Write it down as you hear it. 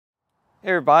Hey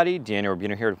everybody, Daniel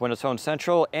Rubino here with Windows Phone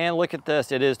Central, and look at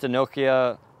this. It is the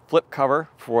Nokia flip cover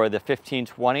for the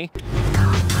 1520.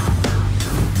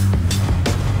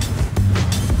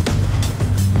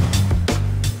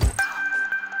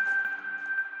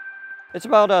 It's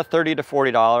about $30 to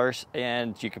 $40,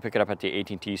 and you can pick it up at the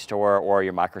AT&T store or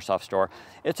your Microsoft store.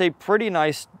 It's a pretty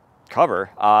nice cover.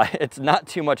 It's not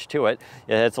too much to it.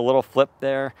 It's a little flip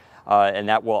there. And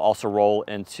that will also roll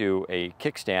into a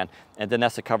kickstand, and then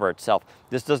that's the cover itself.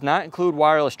 This does not include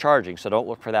wireless charging, so don't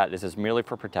look for that. This is merely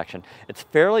for protection. It's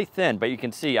fairly thin, but you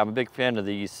can see I'm a big fan of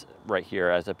these right here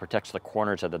as it protects the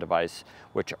corners of the device,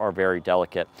 which are very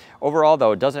delicate. Overall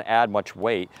though, it doesn't add much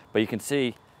weight, but you can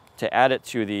see to add it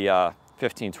to the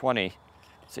 1520,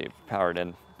 see, power it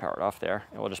in, power it off there,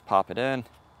 and we'll just pop it in,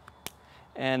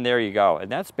 and there you go. And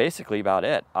that's basically about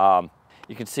it.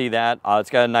 You can see that it's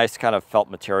got a nice kind of felt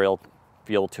material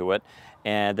feel to it,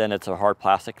 and then it's a hard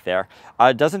plastic there.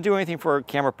 It doesn't do anything for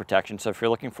camera protection, so if you're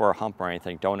looking for a hump or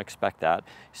anything, don't expect that.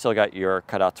 You still got your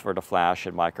cutouts for the flash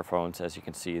and microphones, as you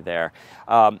can see there.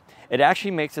 It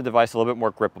actually makes the device a little bit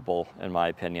more grippable, in my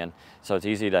opinion, so it's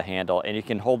easy to handle, and you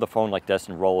can hold the phone like this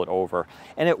and roll it over.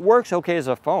 And it works okay as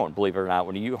a phone, believe it or not.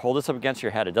 When you hold this up against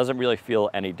your head, it doesn't really feel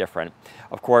any different.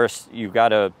 Of course, you've got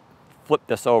to flip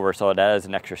this over, so that is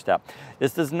an extra step.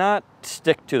 This does not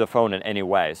stick to the phone in any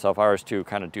way, so if I was to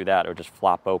kind of do that, it would just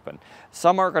flop open.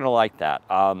 Some aren't going to like that.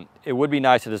 It would be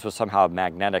nice if this was somehow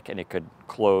magnetic and it could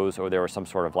close, or there was some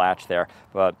sort of latch there,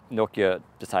 but Nokia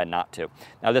decided not to.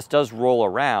 Now this does roll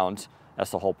around, that's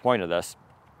the whole point of this,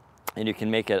 and you can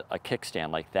make it a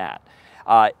kickstand like that.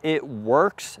 It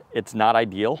works, it's not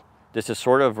ideal. This is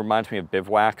sort of reminds me of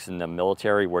bivouacs in the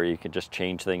military, where you can just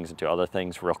change things into other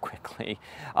things real quickly.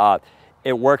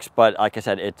 It works, but like I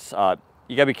said, it's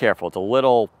you gotta be careful. It's a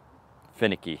little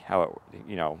finicky how it,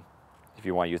 if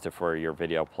you want to use it for your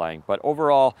video playing. But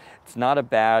overall, it's not a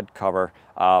bad cover.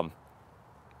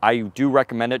 I do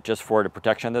recommend it just for the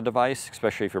protection of the device,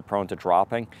 especially if you're prone to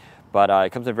dropping. But it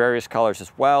comes in various colors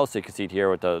as well, so you can see it here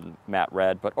with the matte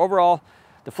red. But overall,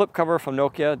 the flip cover from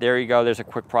Nokia, there you go. There's a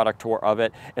quick product tour of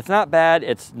it. It's not bad.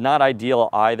 It's not ideal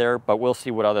either, but we'll see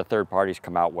what other third parties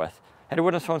come out with. Head to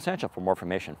Windows Phone Central for more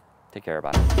information. Take care,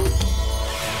 everybody.